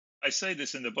say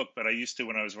this in the book, but I used to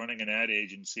when I was running an ad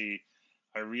agency.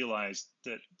 I realized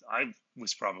that I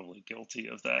was probably guilty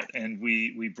of that, and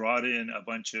we brought in a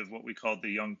bunch of what we called the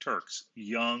young Turks,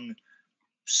 young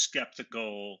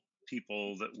skeptical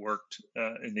people that worked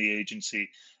in the agency,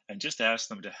 and just asked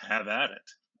them to have at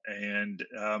it. And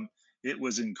it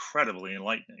was incredibly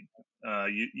enlightening.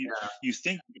 You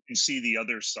think you can see the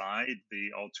other side,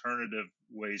 the alternative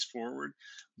ways forward,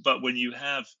 but when you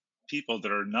have people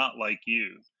that are not like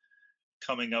you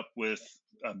coming up with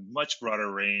a much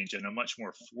broader range and a much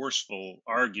more forceful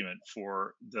argument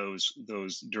for those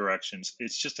directions,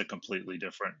 it's just a completely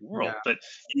different Yeah. world. But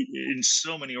in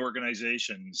so many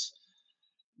organizations,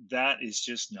 that is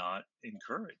just not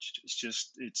encouraged.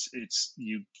 It's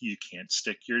you can't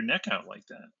stick your neck out like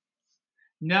that.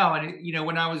 No, and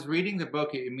when I was reading the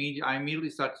book, I immediately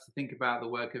started to think about the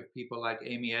work of people like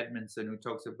Amy Edmondson, who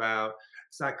talks about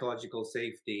psychological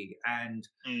safety, and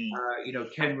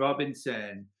Mm, Ken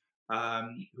Robinson,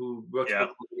 who wrote a yeah,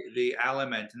 book called The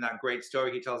Element, and that great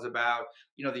story he tells about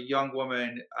the young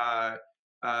woman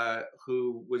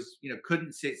who was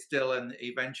couldn't sit still, and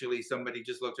eventually somebody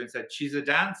just looked at her and said, "She's a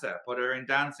dancer. Put her in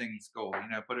dancing school.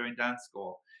 Put her in dance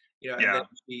school." And then yeah,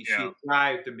 she yeah.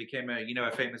 thrived and became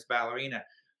a famous ballerina.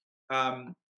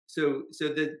 Um, there's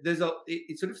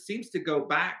it sort of seems to go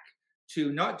back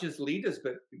to not just leaders,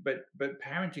 but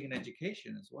parenting and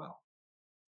education as well.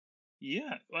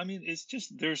 Yeah, I mean, it's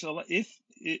just there's a lot. If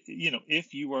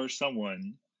you are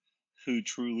someone who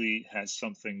truly has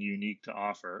something unique to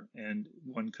offer, and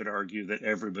one could argue that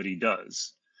everybody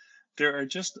does, there are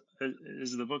just,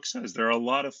 as the book says, there are a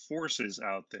lot of forces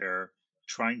out there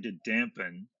trying to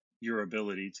dampen your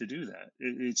ability to do that.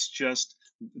 It's just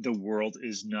the world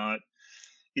is not,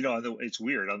 it's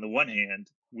weird. On the one hand,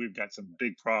 we've got some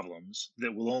big problems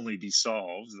that will only be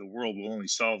solved. The world will only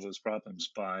solve those problems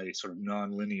by sort of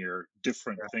nonlinear,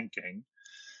 different thinking.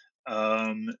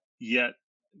 Yet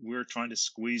we're trying to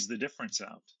squeeze the difference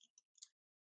out.